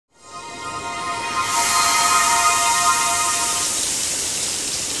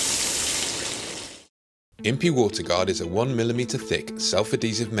Impey WaterGuard is a 1mm thick,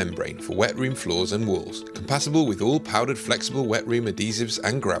 self-adhesive membrane for wet room floors and walls, compatible with all powdered flexible wet room adhesives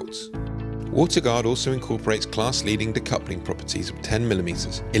and grouts. WaterGuard also incorporates class-leading decoupling properties of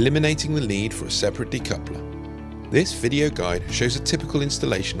 10mm, eliminating the need for a separate decoupler. This video guide shows a typical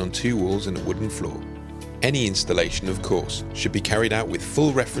installation on 2 walls and a wooden floor. Any installation, of course, should be carried out with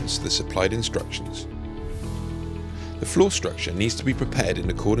full reference to the supplied instructions. The floor structure needs to be prepared in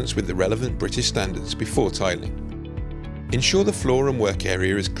accordance with the relevant British standards before tiling. Ensure the floor and work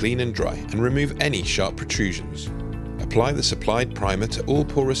area is clean and dry and remove any sharp protrusions. Apply the supplied primer to all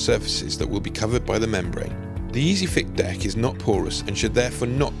porous surfaces that will be covered by the membrane. The EasyFit deck is not porous and should therefore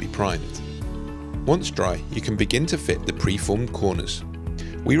not be primed. Once dry, you can begin to fit the pre-formed corners.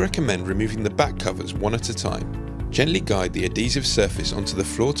 We recommend removing the back covers one at a time. Gently guide the adhesive surface onto the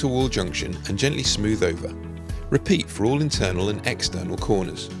floor-to-wall junction and gently smooth over. Repeat for all internal and external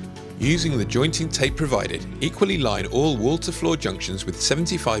corners. Using the jointing tape provided, equally line all wall-to-floor junctions with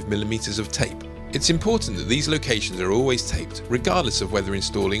 75mm of tape. It's important that these locations are always taped, regardless of whether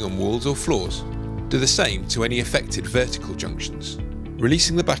installing on walls or floors. Do the same to any affected vertical junctions.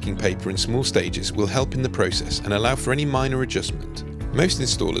 Releasing the backing paper in small stages will help in the process and allow for any minor adjustment. Most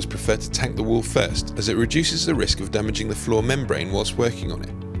installers prefer to tank the wall first, as it reduces the risk of damaging the floor membrane whilst working on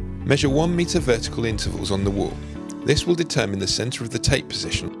it. Measure 1 meter vertical intervals on the wall. This will determine the centre of the tape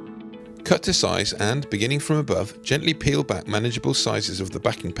position. Cut to size and, beginning from above, gently peel back manageable sizes of the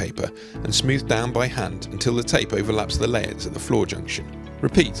backing paper and smooth down by hand until the tape overlaps the layers at the floor junction.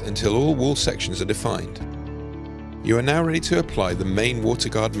 Repeat until all wall sections are defined. You are now ready to apply the main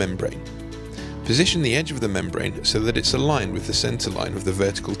WaterGuard membrane. Position the edge of the membrane so that it's aligned with the centre line of the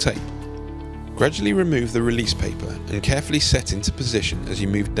vertical tape. Gradually remove the release paper and carefully set into position as you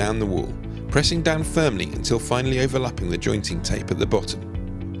move down the wall, pressing down firmly until finally overlapping the jointing tape at the bottom.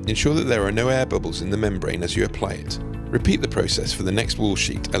 Ensure that there are no air bubbles in the membrane as you apply it. Repeat the process for the next wall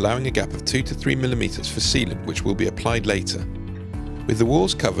sheet, allowing a gap of 2 to 3mm for sealant, which will be applied later. With the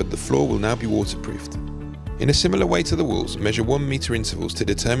walls covered, the floor will now be waterproofed. In a similar way to the walls, measure 1 meter intervals to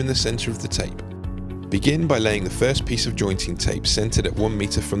determine the centre of the tape. Begin by laying the first piece of jointing tape centred at 1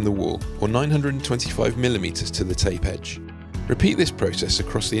 meter from the wall, or 925mm to the tape edge. Repeat this process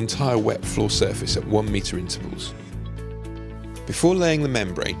across the entire wet floor surface at 1 meter intervals. Before laying the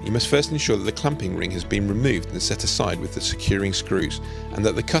membrane, you must first ensure that the clamping ring has been removed and set aside with the securing screws, and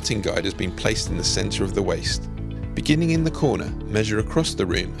that the cutting guide has been placed in the centre of the waste. Beginning in the corner, measure across the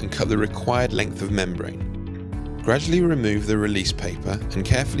room and cut the required length of membrane. Gradually remove the release paper and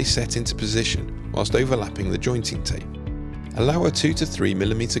carefully set into position whilst overlapping the jointing tape. Allow a 2 to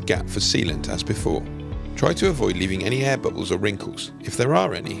 3mm gap for sealant as before. Try to avoid leaving any air bubbles or wrinkles. If there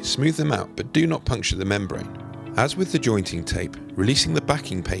are any, smooth them out, but do not puncture the membrane. As with the jointing tape, releasing the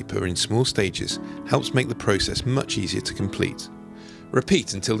backing paper in small stages helps make the process much easier to complete.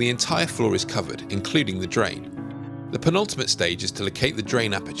 Repeat until the entire floor is covered, including the drain. The penultimate stage is to locate the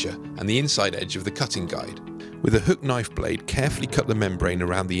drain aperture and the inside edge of the cutting guide. With a hook knife blade, carefully cut the membrane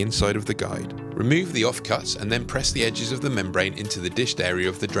around the inside of the guide. Remove the offcuts and then press the edges of the membrane into the dished area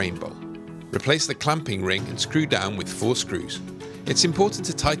of the drain bowl. Replace the clamping ring and screw down with 4 screws. It's important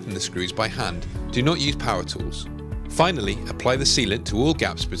to tighten the screws by hand, do not use power tools. Finally, apply the sealant to all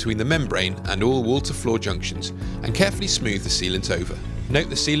gaps between the membrane and all wall-to-floor junctions and carefully smooth the sealant over. Note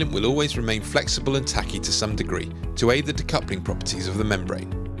the sealant will always remain flexible and tacky to some degree to aid the decoupling properties of the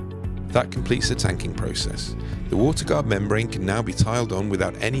membrane. That completes the tanking process. The WaterGuard membrane can now be tiled on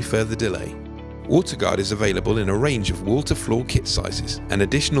without any further delay. WaterGuard is available in a range of wall-to-floor kit sizes, and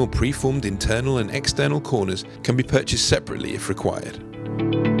additional pre-formed internal and external corners can be purchased separately if required.